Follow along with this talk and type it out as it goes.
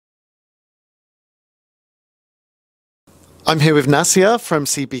I'm here with Nasia from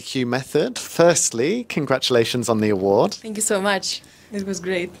CBQ Method. Firstly, congratulations on the award. Thank you so much. It was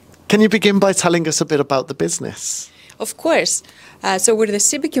great. Can you begin by telling us a bit about the business? Of course. So we're the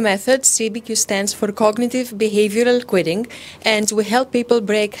CBQ Method. CBQ stands for Cognitive Behavioral Quitting, and we help people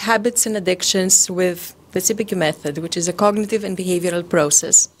break habits and addictions with the CBQ Method, which is a cognitive and behavioral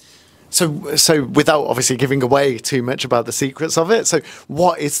process. So without obviously giving away too much about the secrets of it, so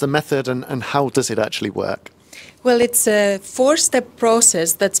what is the method and how does it actually work? Well, it's a four-step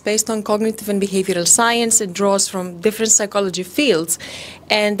process that's based on cognitive and behavioral science. It draws from different psychology fields.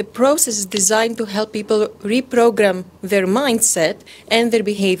 And the process is designed to help people reprogram their mindset and their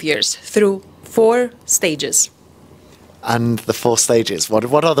behaviors through 4 stages. And the 4 stages,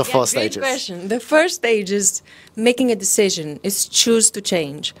 what are the 4 stages? Great question. The first stage is making a decision, is choose to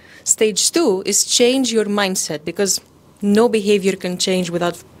change. Stage 2 is change your mindset, because no behavior can change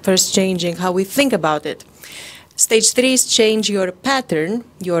without first changing how we think about it. Stage 3 is change your pattern,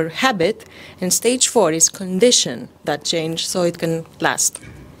 your habit, and stage 4 is condition that change so it can last.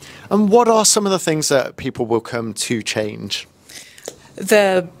 And what are some of the things that people will come to change?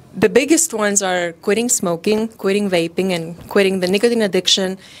 The biggest ones are quitting smoking, quitting vaping, and quitting the nicotine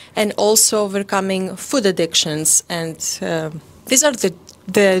addiction, and also overcoming food addictions. And these are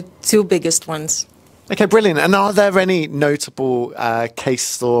the 2 biggest ones. Okay, brilliant. And are there any notable case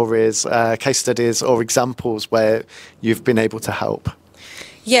stories, case studies or examples where you've been able to help?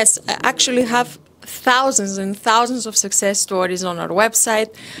 Yes, I actually have thousands and thousands of success stories on our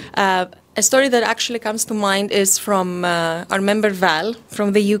website. A story that actually comes to mind is from our member Val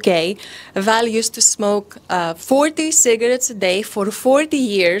from the UK. Val used to smoke 40 cigarettes a day for 40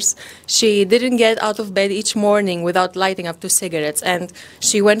 years. She didn't get out of bed each morning without lighting up 2 cigarettes. And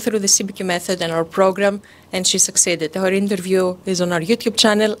she went through the CBQ Method and our program, and she succeeded. Her interview is on our YouTube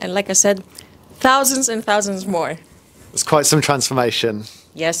channel. And like I said, thousands and thousands more. It's quite some transformation.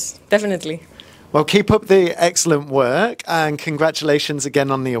 Yes, definitely. Well, keep up the excellent work and congratulations again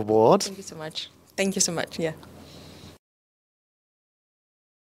on the award. Thank you so much. Thank you so much. Yeah.